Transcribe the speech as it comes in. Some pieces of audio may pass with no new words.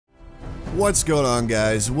What's going on,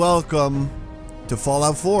 guys? Welcome to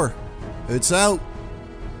Fallout 4. It's out.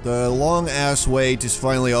 The long-ass wait is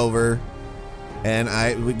finally over, and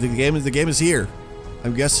the game is here.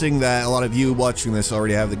 I'm guessing that a lot of you watching this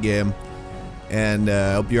already have the game, and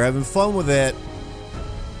I hope you're having fun with it.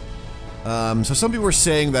 So some people were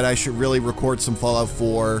saying that I should really record some Fallout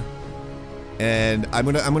 4, and I'm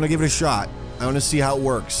gonna give it a shot. I want to see how it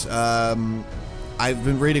works. I've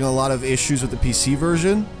been reading a lot of issues with the PC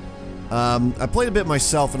version. I played a bit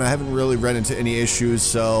myself, and I haven't really run into any issues,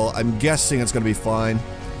 so I'm guessing it's going to be fine.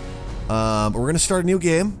 But we're going to start a new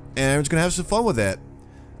game, and we're just going to have some fun with it.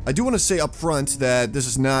 I do want to say up front that this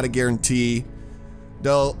is not a guarantee,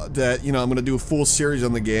 though, that, you know, I'm going to do a full series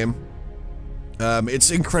on the game.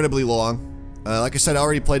 It's incredibly long. Like I said, I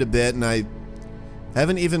already played a bit, and I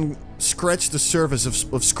haven't even scratched the surface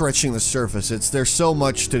of scratching the surface. There's so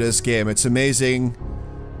much to this game. It's amazing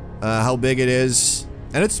how big it is.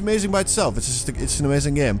 And it's amazing by itself. It's an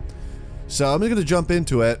amazing game. So I'm just gonna jump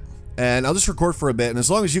into it, and I'll just record for a bit. And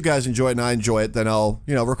as long as you guys enjoy it and I enjoy it, then I'll,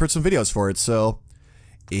 you know, record some videos for it. So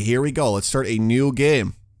here we go. Let's start a new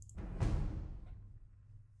game.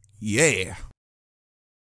 Yeah.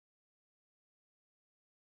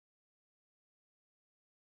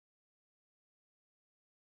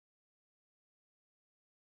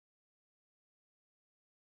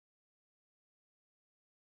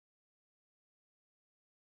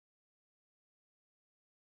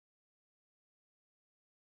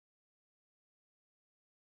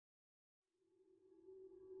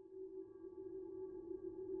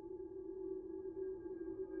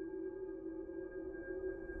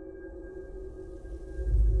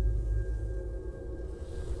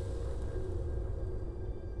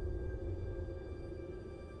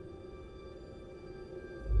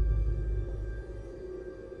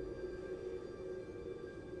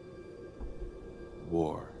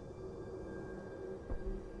 War.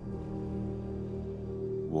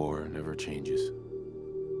 War never changes.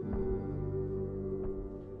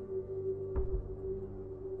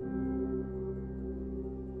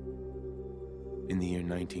 In the year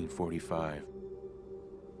 1945,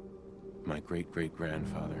 my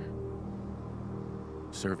great-great-grandfather,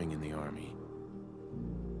 serving in the army,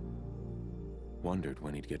 wondered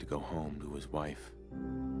when he'd get to go home to his wife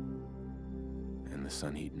and the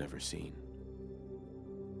son he'd never seen.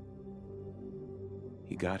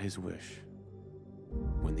 He got his wish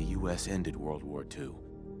when the US ended World War II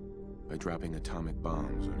by dropping atomic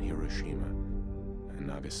bombs on Hiroshima and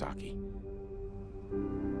Nagasaki.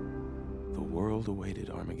 The world awaited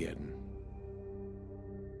Armageddon.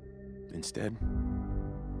 Instead,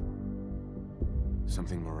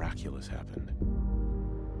 something miraculous happened.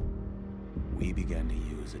 We began to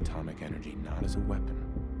use atomic energy not as a weapon,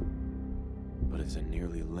 but as a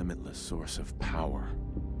nearly limitless source of power.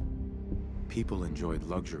 People enjoyed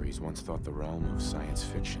luxuries once thought the realm of science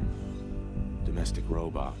fiction. Domestic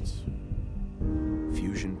robots,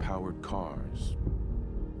 fusion-powered cars,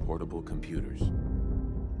 portable computers.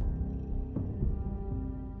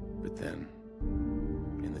 But then,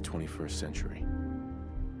 in the 21st century,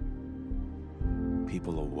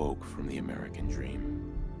 people awoke from the American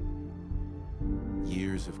dream.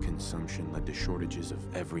 Years of consumption led to shortages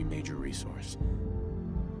of every major resource.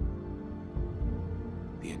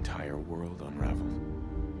 The entire world unraveled.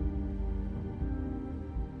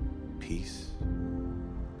 Peace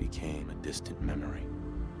became a distant memory.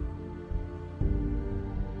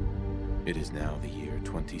 It is now the year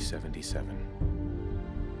 2077.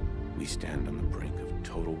 We stand on the brink of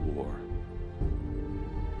total war.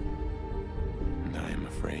 And I am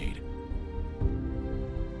afraid.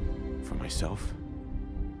 For myself,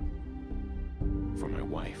 for my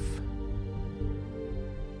wife,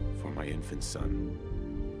 for my infant son.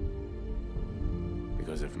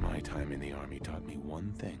 Because if my time in the army taught me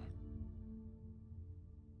one thing,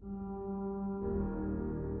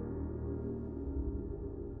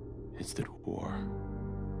 it's that war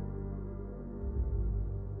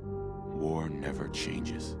never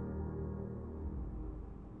changes.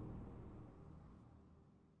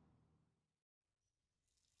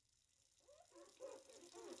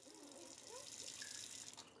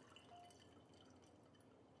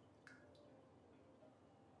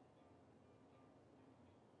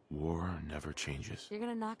 War never changes. You're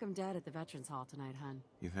gonna knock him dead at the Veterans Hall tonight, hun.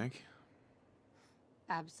 You think?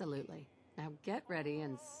 Absolutely. Now get ready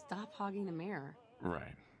and stop hogging the mirror.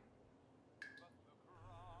 Right.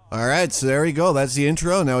 Alright, so there we go. That's the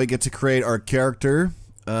intro. Now we get to create our character.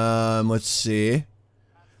 Let's see.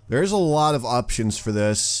 There's a lot of options for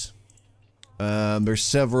this. There's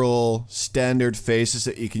several standard faces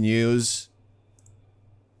that you can use.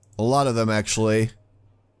 A lot of them, actually.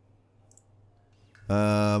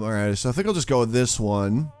 Alright, so I think I'll just go with this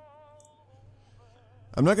one.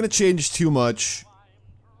 I'm not going to change too much.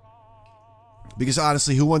 Because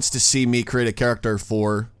honestly, who wants to see me create a character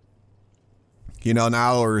for, you know, an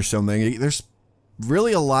hour or something? There's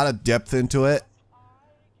really a lot of depth into it.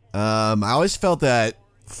 I always felt that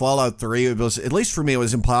Fallout 3, it was, at least for me, it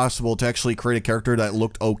was impossible to actually create a character that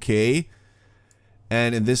looked okay.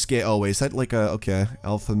 And in this game, oh wait, is that like a, okay,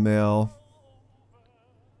 alpha male.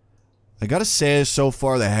 I gotta say, so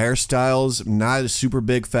far, the hairstyles, I'm not a super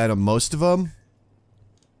big fan of most of them.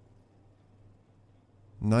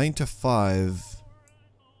 9 to 5.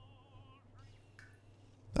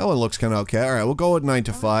 That one looks kind of okay. Alright, we'll go with 9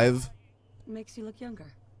 to 5. Makes you look younger.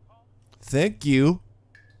 Thank you.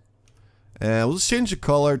 And we'll just change the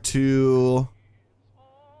color to...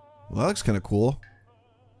 Well, that looks kind of cool.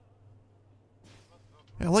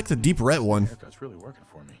 Yeah, I like the deep red one. Haircut's really working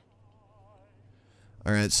for me.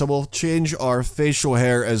 Alright, so we'll change our facial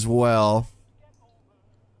hair as well.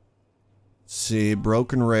 Let's see,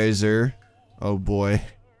 broken razor. Oh boy.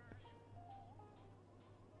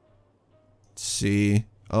 Let's see.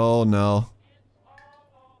 Oh no.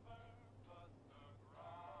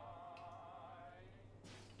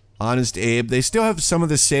 Honest Abe. They still have some of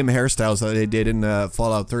the same hairstyles that they did in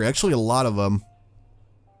Fallout 3. Actually, a lot of them.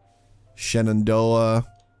 Shenandoah.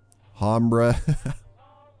 Hambra.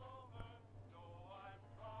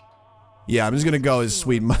 Yeah, I'm just gonna go with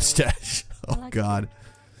sweet mustache. Oh god.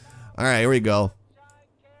 Alright, here we go.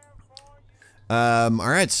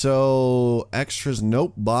 Alright, so extras,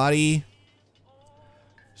 nope, body.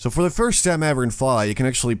 So for the first time ever in Fallout, you can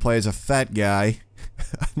actually play as a fat guy.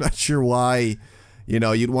 I'm not sure why, you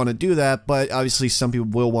know, you'd want to do that, but obviously some people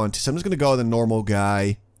will want to. So I'm just gonna go with a normal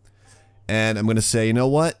guy. And I'm gonna say, you know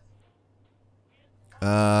what?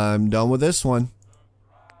 I'm done with this one.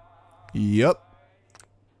 Yep.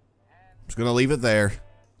 Just gonna leave it there.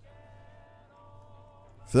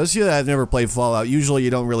 For those of you that have never played Fallout, usually you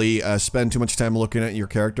don't really spend too much time looking at your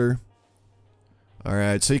character.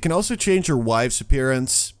 Alright, so you can also change your wife's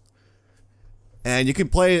appearance. And you can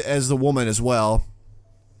play as the woman as well.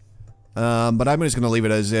 But I'm just gonna leave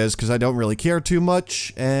it as is, because I don't really care too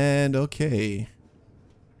much. And okay.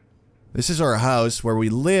 This is our house where we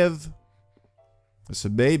live. It's a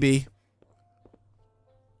baby.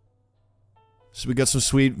 So we got some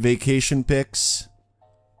sweet vacation pics.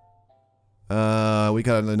 We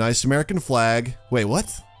got a nice American flag. Wait,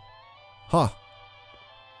 what? Huh.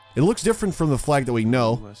 It looks different from the flag that we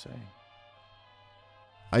know. USA.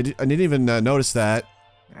 I didn't even notice that.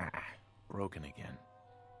 Ah, broken again.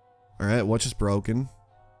 Alright, watch is broken.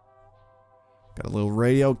 Got a little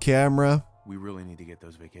radio camera. We really need to get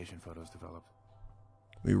those vacation photos developed.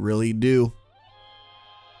 We really do.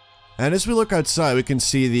 And as we look outside, we can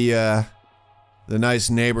see the nice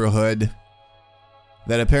neighborhood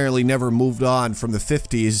that apparently never moved on from the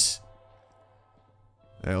 50s.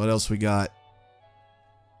 Alright, what else we got?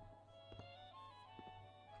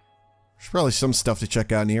 There's probably some stuff to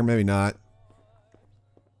check out in here, maybe not.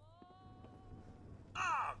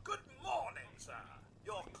 Ah, good morning, sir.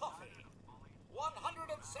 Your coffee.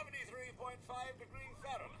 173.5 degrees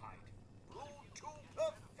Fahrenheit. Brewed to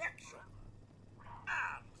perfection.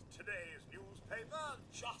 And today's newspaper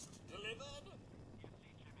just delivered.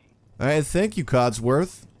 Alright, thank you,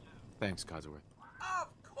 Codsworth. Thanks, Codsworth. Of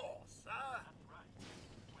course, sir.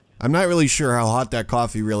 I'm not really sure how hot that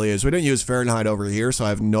coffee really is. We don't use Fahrenheit over here, so I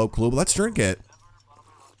have no clue, but let's drink it.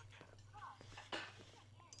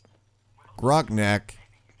 Grognak.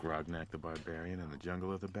 Grognak the Barbarian and the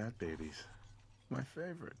Jungle of the Bat Babies. My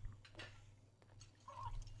favorite.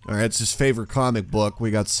 Alright, it's his favorite comic book. We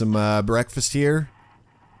got some breakfast here.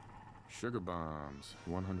 Sugar bombs.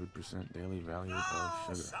 100% daily value of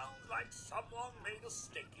sugar. Sounds like someone made a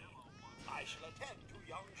sticky. I shall attend to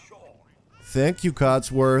young Sean. Thank you,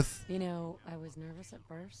 Codsworth. You know, I was nervous at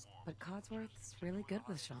first, but Codsworth's really good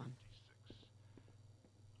with Sean.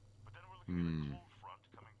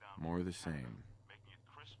 More of the same.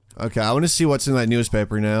 Okay, I want to see what's in that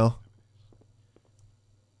newspaper now.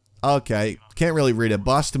 Okay, can't really read it.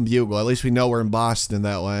 Boston Bugle. At least we know we're in Boston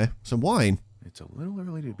that way. Some wine. It's a little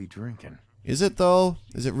early to be drinking. Is it, though?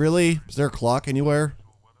 Is it really? Is there a clock anywhere?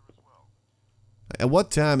 At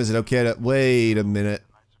what time is it okay to... Wait a minute.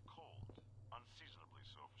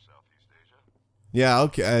 Yeah,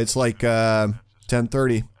 okay. It's like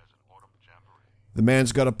 10:30. The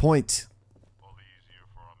man's got a point.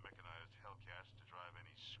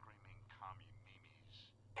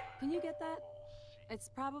 Can you get that? It's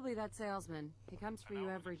probably that salesman. He comes for you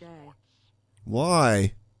every day.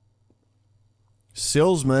 Why?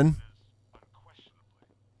 Salesman.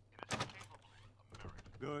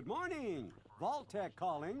 Good morning. Vault-Tec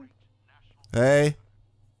calling. Hey.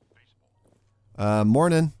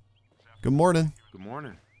 Morning. Good morning. Good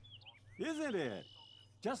morning. Isn't it?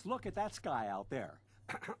 Just look at that sky out there.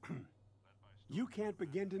 You can't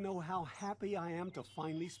begin to know how happy I am to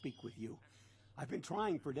finally speak with you. I've been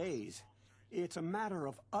trying for days. It's a matter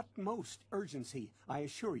of utmost urgency, I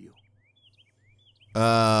assure you.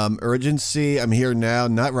 Urgency. I'm here now.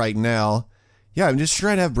 Not right now. Yeah, I'm just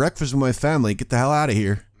trying to have breakfast with my family. Get the hell out of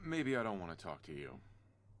here. Maybe I don't want to talk to you.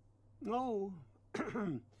 No,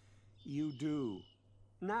 you do.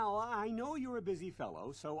 Now, I know you're a busy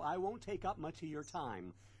fellow, so I won't take up much of your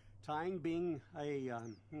time. Time being a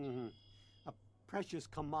precious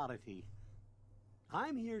commodity.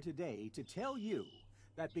 I'm here today to tell you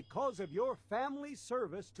that because of your family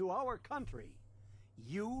service to our country,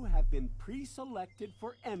 you have been pre-selected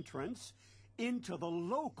for entrance into the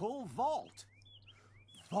local vault.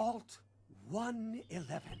 Vault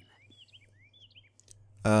 111.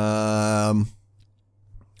 I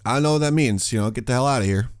don't know what that means. You know, get the hell out of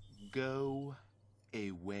here. Go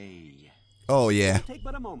away. Oh, yeah. It'll take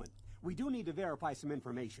but a moment. We do need to verify some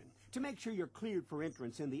information to make sure you're cleared for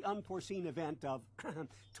entrance in the unforeseen event of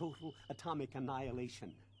total atomic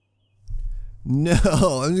annihilation. No,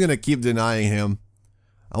 I'm just gonna keep denying him.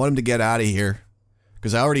 I want him to get out of here.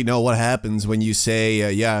 Because I already know what happens when you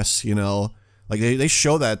say yes, you know. Like, they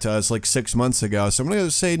show that to us like 6 months ago, so I'm gonna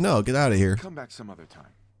say no, get out of here. Come back some other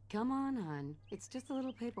time. Come on, hon. It's just a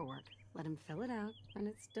little paperwork. Let him fill it out, and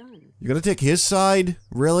it's done. You're gonna take his side?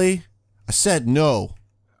 Really? I said no.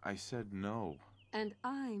 I said no. And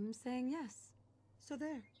I'm saying yes. So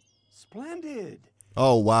there. Splendid.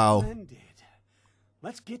 Oh, wow. Splendid.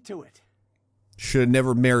 Let's get to it. Should have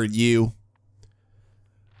never married you.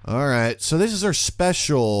 Alright, so this is our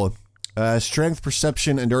special. Strength,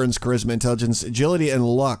 perception, endurance, charisma, intelligence, agility, and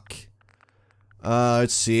luck.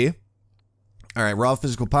 Let's see. Alright, raw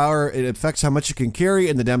physical power. It affects how much you can carry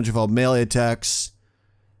and the damage of all melee attacks.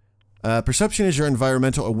 Perception is your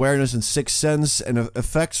environmental awareness and sixth sense and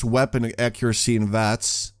affects weapon accuracy and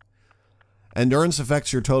VATS. Endurance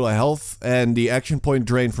affects your total health and the action point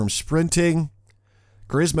drain from sprinting.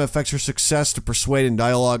 Charisma affects your success to persuade in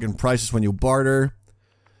dialogue and prices when you barter.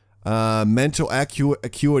 Mental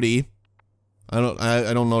acuity. I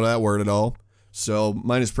don't know that word at all. So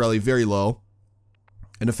mine is probably very low.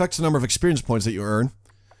 It affects the number of experience points that you earn.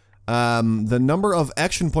 The number of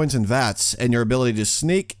action points and VATS, and your ability to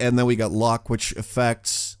sneak, and then we got luck, which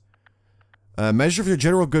affects measure of your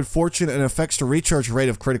general good fortune and affects the recharge rate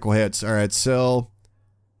of critical hits. Alright, so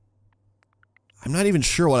I'm not even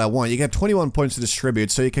sure what I want. You got 21 points to distribute,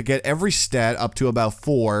 so you could get every stat up to about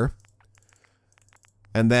 4.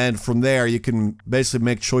 And then from there, you can basically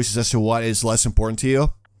make choices as to what is less important to you.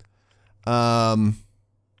 Alright,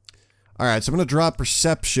 so I'm going to drop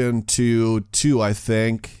perception to 2, I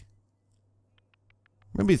think.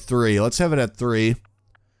 Maybe 3. Let's have it at 3.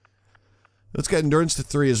 Let's get endurance to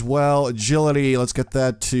 3 as well. Agility, let's get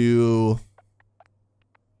that to...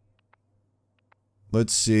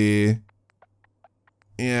 Let's see.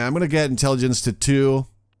 Yeah, I'm going to get intelligence to 2.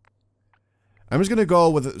 I'm just going to go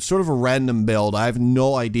with sort of a random build. I have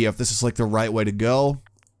no idea if this is like the right way to go.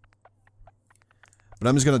 But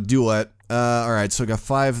I'm just going to do it. Alright, so I got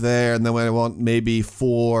 5 there, and then I want maybe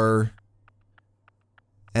 4...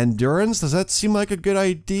 Endurance? Does that seem like a good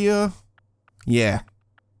idea? Yeah.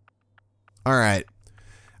 Alright.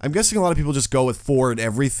 I'm guessing a lot of people just go with 4 and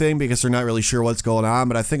everything because they're not really sure what's going on,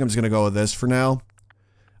 but I think I'm just going to go with this for now.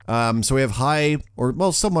 So we have high, or,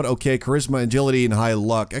 well, somewhat okay, charisma, agility, and high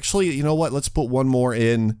luck. Actually, you know what? Let's put one more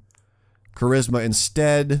in charisma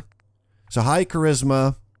instead. So high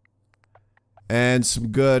charisma, and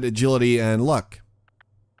some good agility and luck.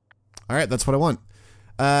 Alright, that's what I want.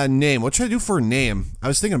 Name. What should I do for a name? I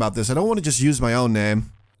was thinking about this. I don't want to just use my own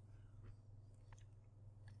name.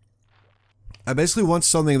 I basically want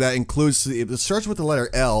something that includes, it starts with the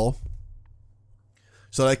letter L,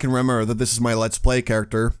 so that I can remember that this is my Let's Play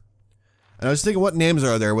character. And I was thinking, what names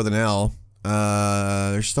are there with an L?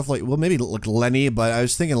 There's stuff like, well, maybe like Lenny, but I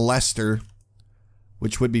was thinking Lester,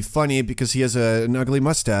 which would be funny because he has an ugly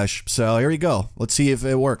mustache. So here we go. Let's see if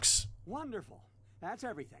it works. Wonderful. That's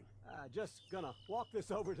everything. Just gonna walk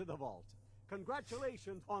this over to the vault.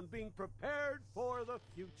 Congratulations on being prepared for the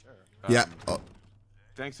future. Yeah.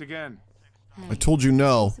 Thanks again. Hey, I told you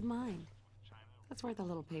no. peace of mind. That's worth a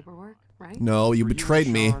little paperwork, right? No, you For betrayed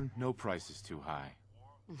me. Sean, no price is too high.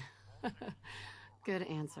 Good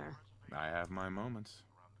answer. I have my moments.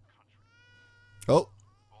 Oh.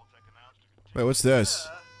 Wait, what's this?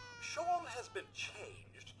 Sean has been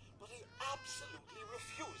changed, but he absolutely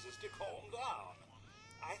refuses to calm down.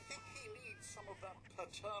 I think he needs some of that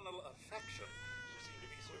paternal affection you seem to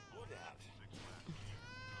be so good at.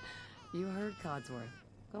 You heard Codsworth.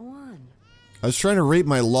 Go on. I was trying to rate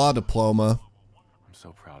my law diploma. I'm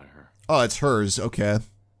so proud of her. Oh, it's hers. Okay.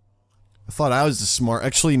 I thought I was the smart.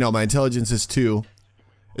 Actually, no, my intelligence is 2.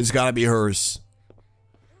 It's gotta be hers.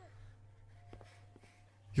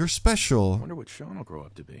 You're I special. wonder what Sean will grow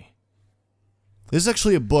up to be. This is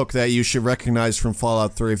actually a book that you should recognize from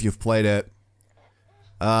Fallout 3 if you've played it.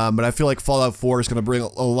 But I feel like Fallout 4 is going to bring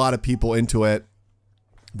a lot of people into it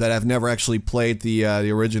that have never actually played the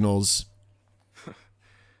originals.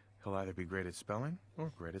 He'll either be great at spelling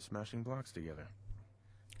or great at smashing blocks together.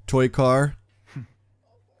 Toy car.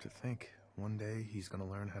 To think, one day he's gonna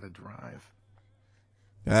learn how to drive.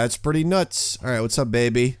 That's pretty nuts. Alright, what's up,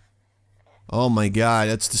 baby? Oh my god,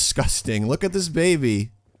 that's disgusting. Look at this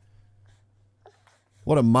baby.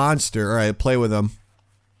 What a monster. Alright, play with him.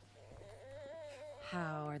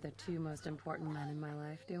 How are the 2 most important men in my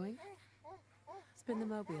life doing? Spin the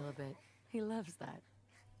mobile a bit. He loves that.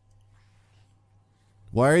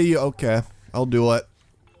 Why are you... Okay, I'll do it.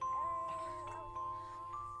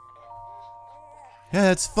 Yeah,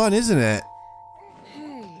 that's fun, isn't it?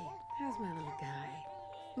 Hey, how's my little guy?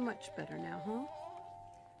 Much better now, huh?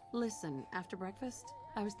 Listen, after breakfast,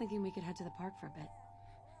 I was thinking we could head to the park for a bit.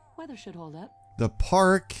 Weather should hold up. The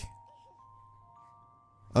park.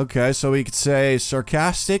 Okay, so we could say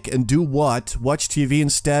sarcastic and do what? Watch TV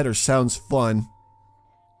instead, or sounds fun?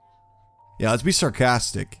 Yeah, let's be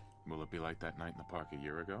sarcastic. Will it be like that night in the park a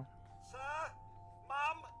year ago? Sir,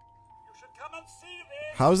 Mom, you should come and see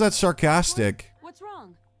this. How is that sarcastic? What's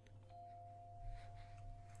wrong?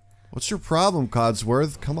 What's your problem,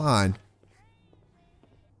 Codsworth? Come on.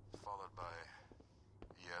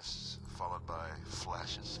 Followed by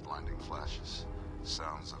flashes, blinding flashes,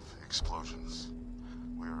 sounds of explosions.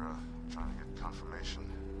 We're trying to get confirmation.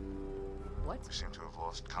 What? We seem to have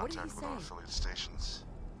lost What did he contact with our say? affiliate stations.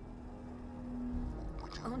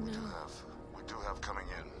 We do have coming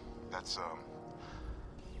in. That's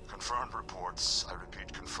confirmed reports. I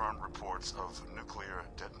repeat, confirmed reports of nuclear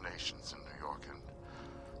detonations in New York and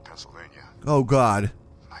Pennsylvania. Oh god.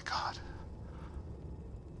 My God.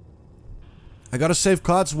 I gotta save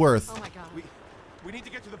Codsworth. Oh my god. We need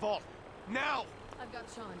to get to the vault. Now! I've got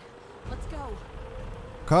Sean. Let's go.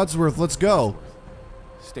 Codsworth, let's go.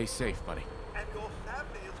 Stay safe, buddy. And your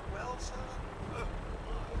family as well, sir.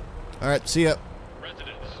 Alright, see ya.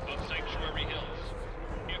 Residents of Sanctuary Hills,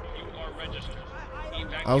 if you are registered,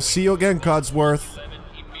 I'll see you again, Codsworth. 11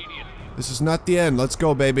 immediately. This is not the end. Let's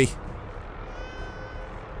go, baby.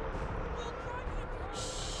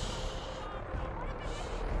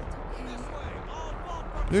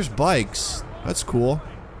 There's bikes. That's cool.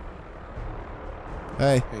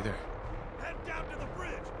 Hey. Hey there. Head down to the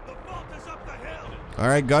bridge. The vault is up the hill.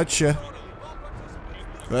 Alright, gotcha.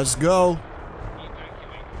 Let's go.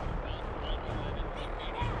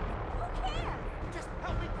 Just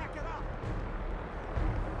help me pack it up.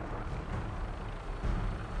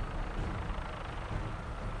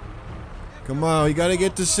 Come on, we gotta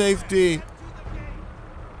get to safety.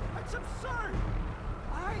 That's absurd.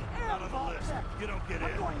 I am not on the list. You don't get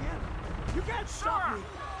in. Going in. You can't stop me.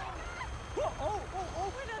 Oh.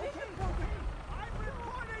 Okay. I'm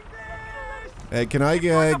reporting this. Hey, can I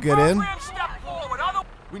get in? Step forward. Other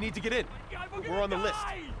We need to get in. We're on the list.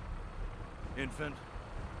 Infant,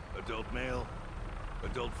 adult male,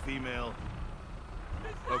 adult female.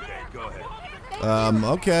 Okay, go ahead.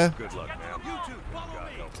 Okay. Good luck, ma'am. You two, follow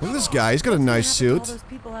me. Look at this guy. He's got a nice All suit. those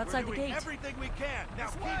people outside the gate. Everything we can. Now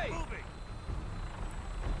keep moving.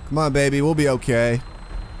 Come on, baby. We'll be okay.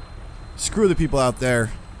 Screw the people out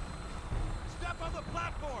there. Step on the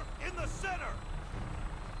platform in the center.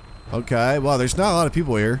 Okay. Well, there's not a lot of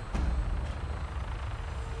people here.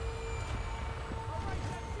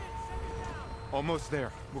 Almost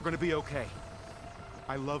there. We're gonna be okay.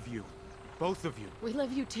 I love you. Both of you. We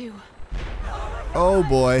love you too. Oh,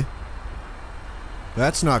 boy.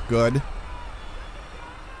 That's not good.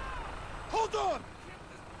 Hold on.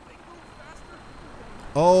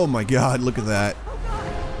 Oh, my God. Look at that.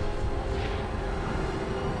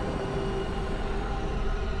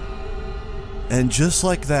 And just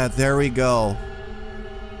like that, there we go.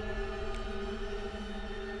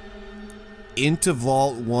 Into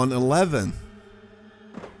Vault 111.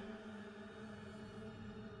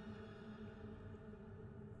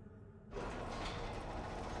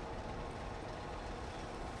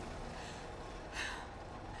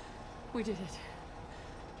 We did it.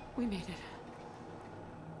 We made it.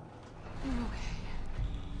 We're okay.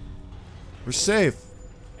 We're safe.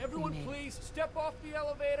 Everyone please step off the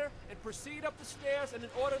elevator and proceed up the stairs in an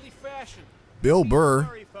orderly fashion. Bill Burr.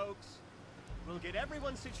 Sorry, folks. We'll get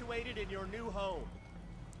everyone situated in your new home.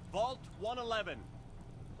 Vault 111.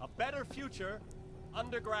 A better future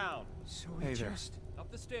underground. So Hey there.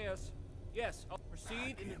 Up the stairs. Yes, I'll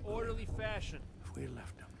proceed in an orderly fashion. If we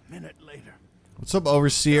left a minute later. What's up,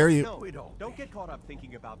 Overseer? You No, we don't. Don't get caught up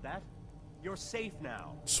thinking about that. You're safe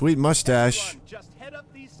now. sweet mustache. Everyone, just head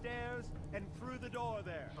up these stairs and through the door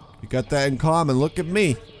there. You got that in common. Look at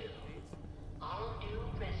me. All new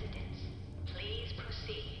residents, please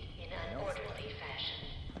proceed in an orderly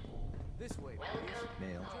fashion. This way. Welcome.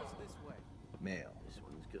 Mail. Just this way. Mail. This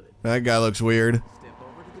one's good. That guy looks weird. Step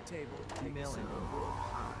over to the table. Email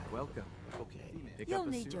in. Welcome. Okay. Pick You'll up a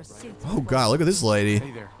need suit your right suit. Oh God, look at this lady.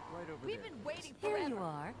 Hey there. Right over We've there. been waiting for Here you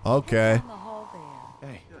are. Okay. Down the hall there.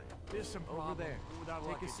 Hey. There's some Over problem there. with our Take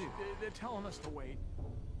a luggage. seat. They're telling us to wait.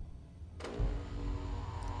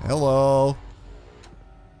 Hello.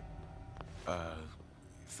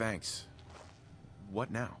 Thanks. What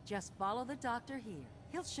now? Just follow the doctor here.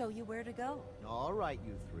 He'll show you where to go. All right,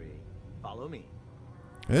 you three. Follow me.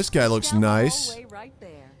 This guy looks Down the nice. hallway right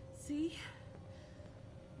there. See?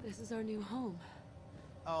 This is our new home.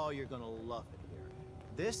 Oh, you're gonna love it here.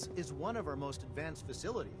 This is one of our most advanced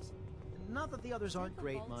facilities. Not that the others aren't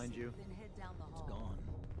great, mind you. Then head down the hall. It's gone.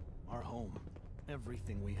 Our home.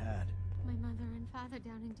 Everything we had. My mother and father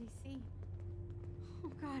down in D.C.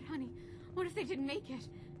 Oh God, honey, what if they didn't make it?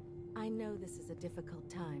 I know this is a difficult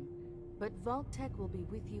time, but Vault Tech will be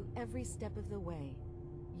with you every step of the way.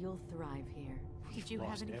 You'll thrive here. Did you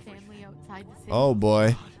have any family outside the city? Oh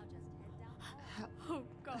boy. Oh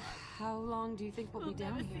God. How long do you think we'll be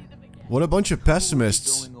down here? What a bunch of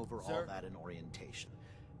pessimists. Going over all that in orientation.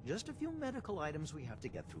 Just a few medical items we have to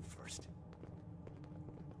get through first.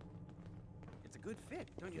 It's a good fit,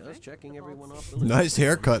 don't you Just think? checking everyone off the list. Nice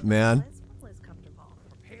haircut, man.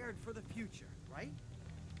 Prepared for the future, right?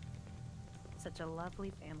 Such a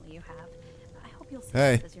lovely family you have. I hope you'll see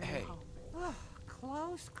Hey. this as your new home. Oh,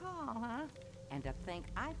 close call, huh? And to think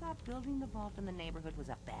I thought building the vault in the neighborhood was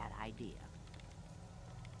a bad idea.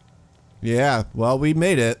 Yeah, well, we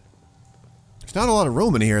made it. There's not a lot of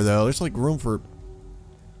room in here, though. There's like room for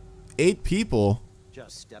 8 people.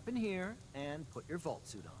 Just step in here and put your vault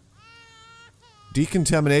suit on.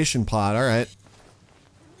 Decontamination pod, alright.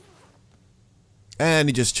 And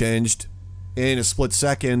he just changed in a split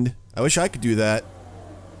second. I wish I could do that.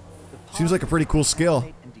 Seems like a pretty cool skill.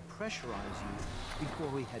 And depressurize you before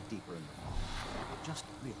we head deeper in the vault. Just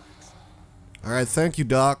relax. Alright, thank you,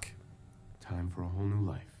 Doc. Time for a whole new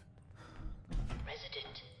life.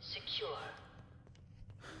 Resident secure.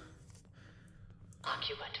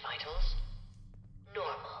 Occupant vitals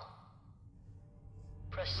normal.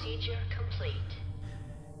 Procedure complete.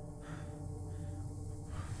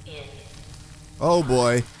 In Oh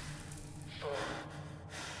boy. 4,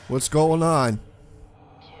 What's going on?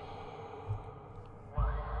 2, 1.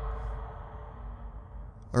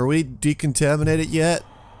 Are we decontaminated yet?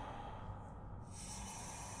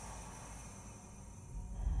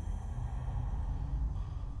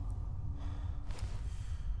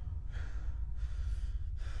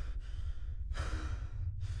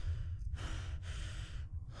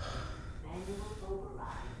 Manual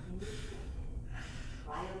override indicated.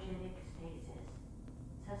 Cryogenic stasis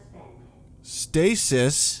suspended.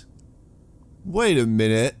 Stasis? Wait a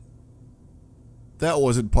minute. That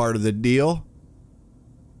wasn't part of the deal.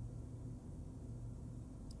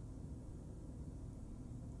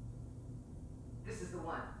 This is the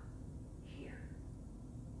one. Here.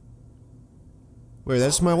 Wait,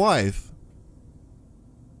 that's my wife.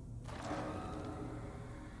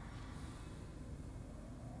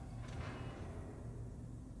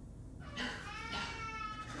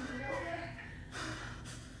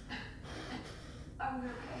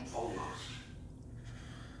 Almost.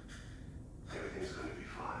 Everything's gonna be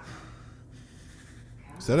fine.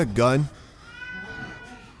 Is that a gun?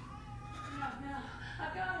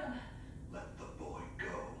 Let the boy go.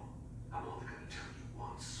 I'm only gonna tell you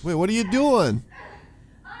once. Wait, what are you doing?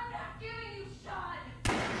 I'm not giving you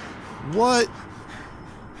shot. What?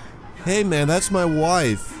 Hey man, that's my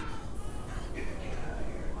wife.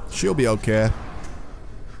 She'll be okay. At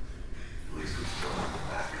least we still have the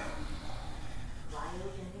backup.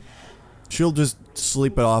 She'll just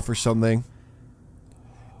sleep it off or something.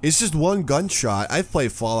 It's just one gunshot. I've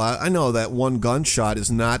played Fallout. I know that one gunshot is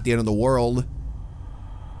not the end of the world.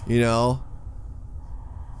 You know?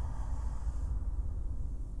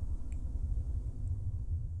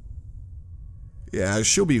 Yeah,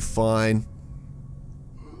 she'll be fine.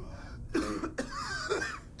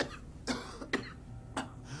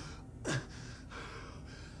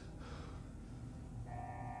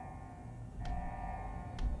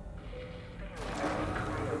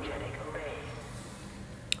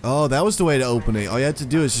 Oh, that was the way to open it. All you had to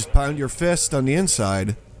do is just pound your fist on the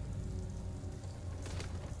inside.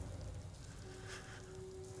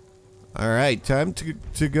 Alright, time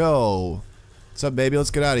to go. What's up, baby?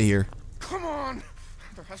 Let's get out of here. Come on!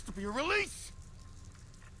 There has to be a release!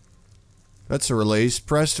 That's a release.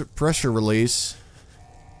 Pressure release.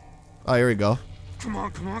 Oh, here we go. Come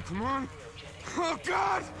on, come on, come on! Oh,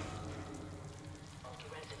 God!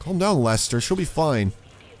 Calm down, Lester. She'll be fine.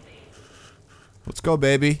 Let's go,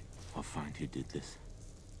 baby. I'll find who did this.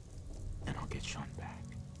 And I'll get Sean back.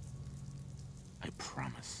 I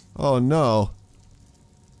promise. Oh, no.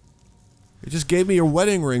 You just gave me your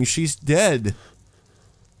wedding ring. She's dead.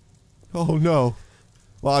 Oh, no.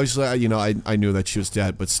 Well, obviously, you know, I knew that she was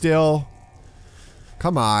dead, but still.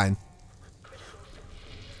 Come on.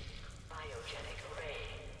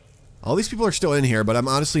 All these people are still in here, but I'm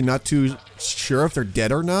honestly not too sure if they're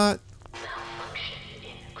dead or not.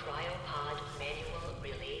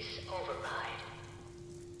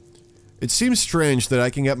 It seems strange that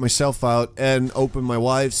I can get myself out and open my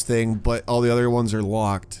wife's thing, but all the other ones are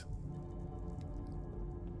locked.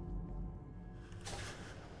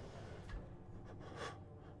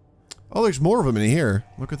 Oh, there's more of them in here.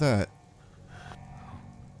 Look at that.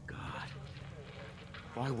 God.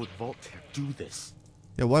 Why would Vault-Tec do this?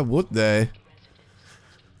 Yeah, why would they?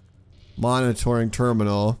 Monitoring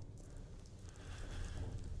terminal.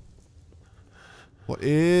 What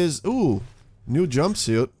is... Ooh, new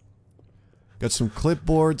jumpsuit. Got some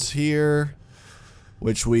clipboards here,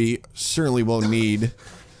 which we certainly won't need.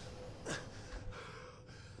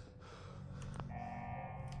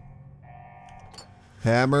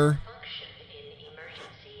 Hammer.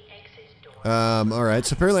 Alright,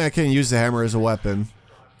 so apparently I can't use the hammer as a weapon.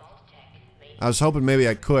 I was hoping maybe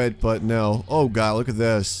I could, but no. Oh god, look at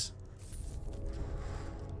this.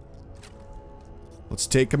 Let's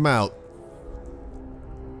take him out.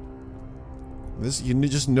 This, you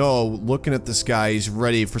just know, looking at this guy, he's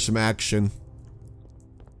ready for some action.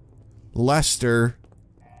 Lester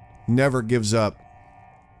never gives up.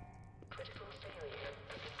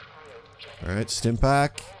 Alright, stim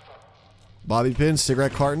pack. Bobby pin,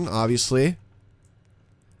 cigarette carton, obviously.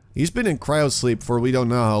 He's been in cryo sleep for we don't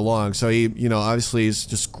know how long, so he, you know, obviously he's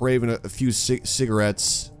just craving a few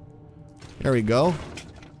cigarettes. There we go.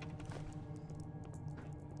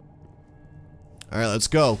 Alright, let's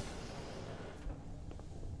go.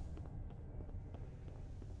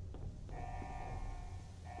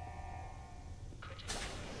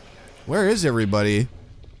 Where is everybody?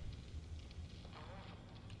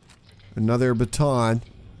 Another baton.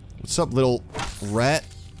 What's up, little rat?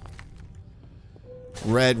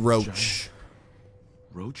 Red roach.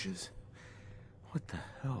 Roaches? What the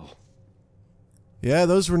hell? Yeah,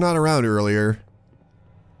 those were not around earlier.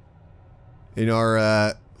 In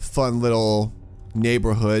our, fun little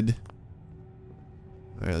neighborhood.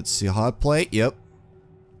 Alright, let's see. Hot plate? Yep.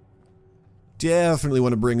 Definitely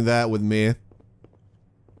want to bring that with me.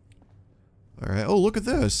 Alright, oh, look at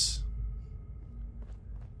this.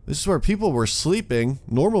 This is where people were sleeping.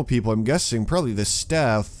 Normal people, I'm guessing. Probably the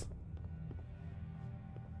staff.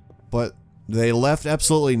 But they left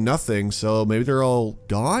absolutely nothing, so maybe they're all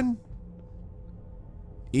gone?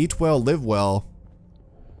 Eat well, live well.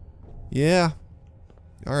 Yeah.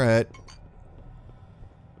 Alright.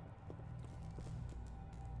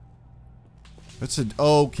 That's a...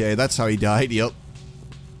 Okay, that's how he died, yep.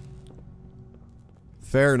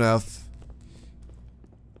 Fair enough.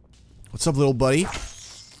 What's up, little buddy?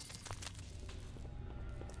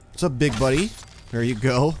 What's up, big buddy? There you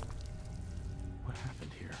go. What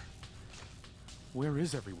happened here? Where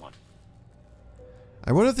is everyone?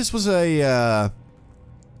 I wonder if this was a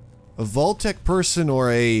Vault-Tec person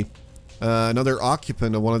or a another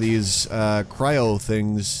occupant of one of these cryo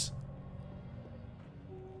things.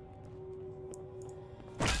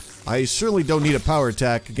 I certainly don't need a power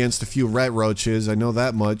attack against a few rat roaches, I know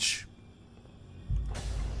that much.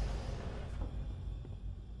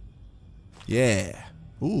 Yeah.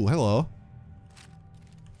 Ooh, hello.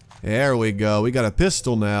 There we go. We got a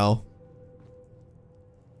pistol now.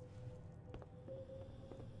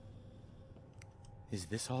 Is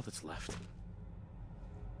this all that's left?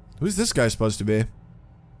 Who's this guy supposed to be?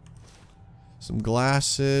 Some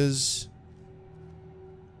glasses.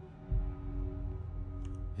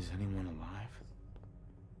 Is anyone alive?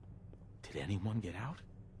 Did anyone get out?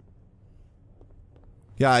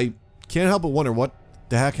 Yeah, I can't help but wonder what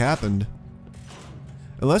the heck happened.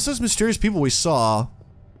 Unless those mysterious people we saw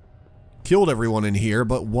killed everyone in here,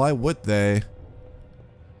 but why would they?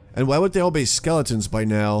 And why would they all be skeletons by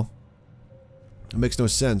now? It makes no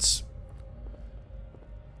sense.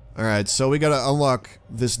 Alright, so we gotta unlock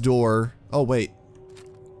this door. Oh, wait.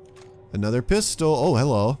 Another pistol. Oh,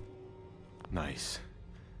 hello. Nice.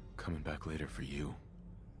 Coming back later for you.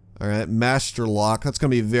 Alright, master lock. That's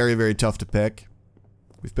gonna be very, very tough to pick.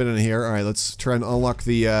 We've been in here. Alright, let's try and unlock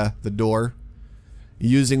the door.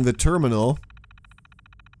 Using the terminal.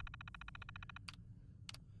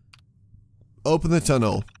 Open the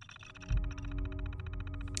tunnel.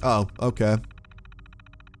 Oh, okay.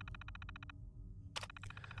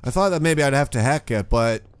 I thought that maybe I'd have to hack it,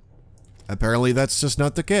 but apparently that's just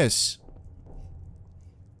not the case.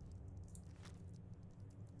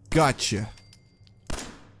 Gotcha.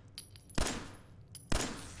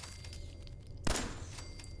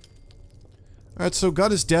 Alright, so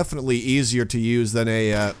gun is definitely easier to use than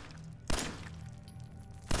a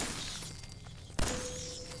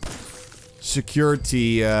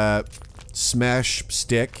security smash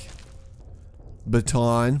stick.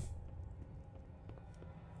 Baton.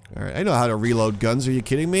 Alright, I know how to reload guns, are you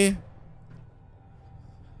kidding me?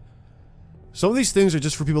 Some of these things are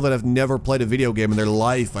just for people that have never played a video game in their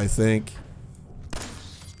life, I think.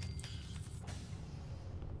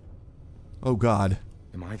 Oh god.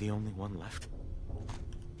 Am I the only one left?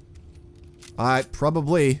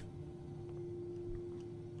 Probably.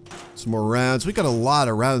 Some more rounds. We got a lot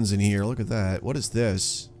of rounds in here. Look at that. What is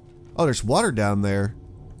this? Oh, there's water down there.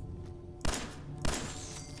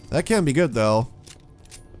 That can't be good, though.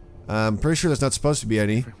 I'm pretty sure there's not supposed to be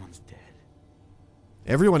any. Everyone's dead.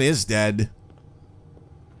 Everyone is dead.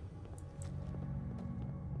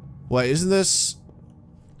 Wait, isn't this...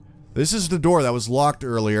 This is the door that was locked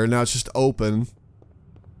earlier. Now it's just open.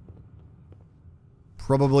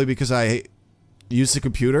 Probably because I used the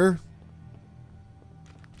computer?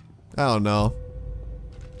 I don't know.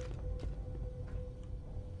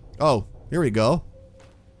 Oh, here we go.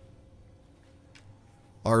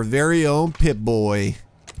 Our very own Pip-Boy.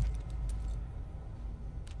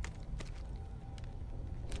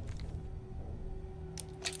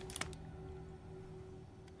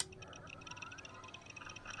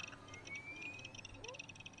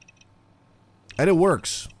 And it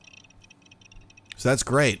works. So that's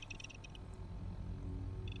great.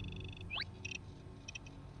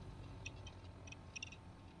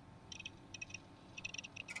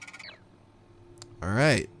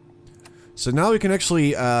 Alright. So now we can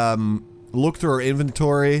actually look through our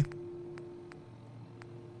inventory.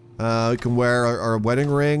 We can wear our wedding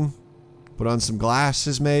ring. Put on some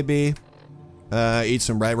glasses maybe. Eat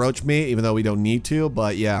some rat roach meat, even though we don't need to,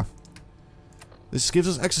 but yeah. This gives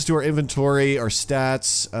us access to our inventory, our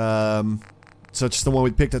stats, such as the one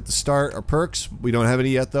we picked at the start, our perks. We don't have any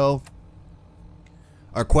yet, though.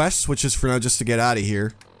 Our quests, which is for now just to get out of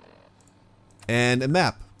here. And a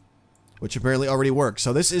map, which apparently already works.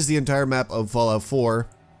 So this is the entire map of Fallout 4.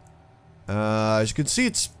 As you can see,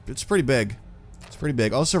 it's pretty big. It's pretty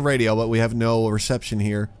big. Also radio, but we have no reception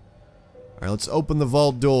here. Alright, let's open the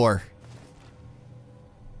vault door.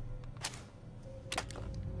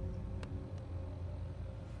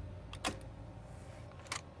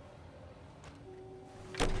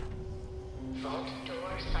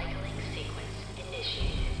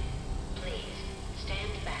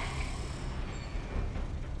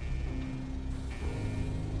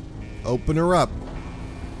 Open her up.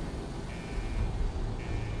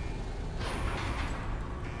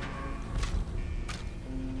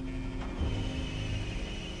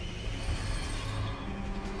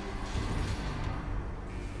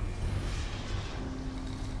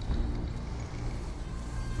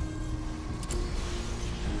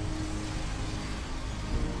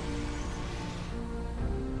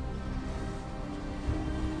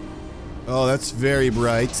 Oh, that's very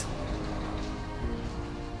bright.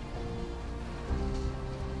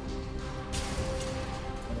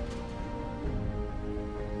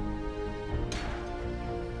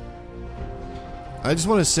 I just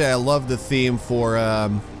want to say I love the theme for,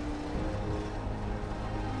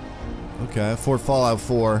 for Fallout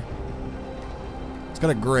 4. It's got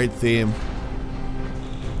a great theme.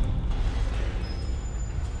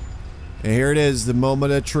 And here it is, the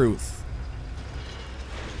moment of truth.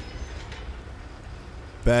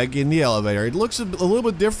 Back in the elevator. It looks a little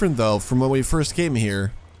bit different, though, from when we first came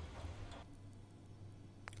here.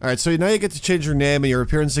 Alright, so now you get to change your name and your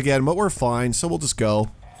appearance again, but we're fine, so we'll just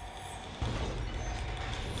go.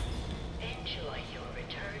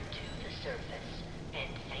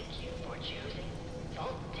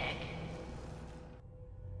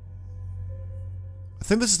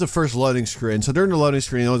 I think this is the first loading screen. So during the loading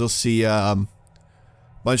screen, you'll see a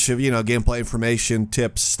bunch of, gameplay information,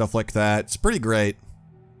 tips, stuff like that. It's pretty great.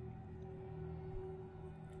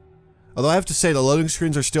 Although I have to say the loading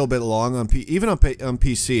screens are still a bit long on even on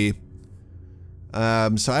PC.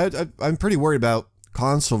 So I'm pretty worried about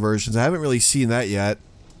console versions. I haven't really seen that yet.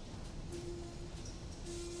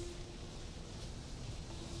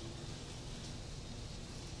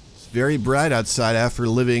 It's very bright outside after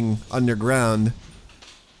living underground.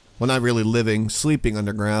 Well, not really living, sleeping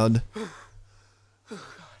underground.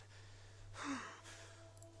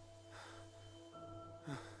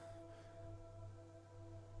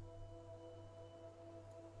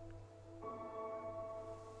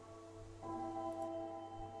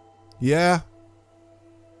 Yeah.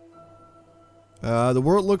 The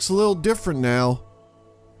world looks a little different now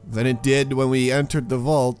than it did when we entered the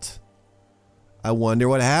vault. I wonder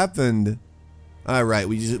what happened. Alright,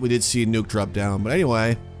 we did see a nuke drop down, but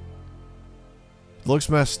anyway. It looks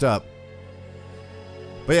messed up.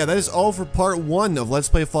 But yeah, that is all for part 1 of Let's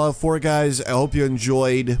Play Fallout 4, guys. I hope you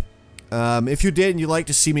enjoyed. If you did and you'd like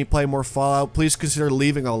to see me play more Fallout, please consider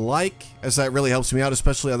leaving a like, as that really helps me out,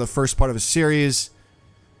 especially on the first part of a series.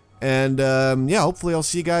 And, yeah, hopefully I'll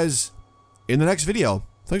see you guys in the next video.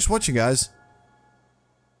 Thanks for watching, guys.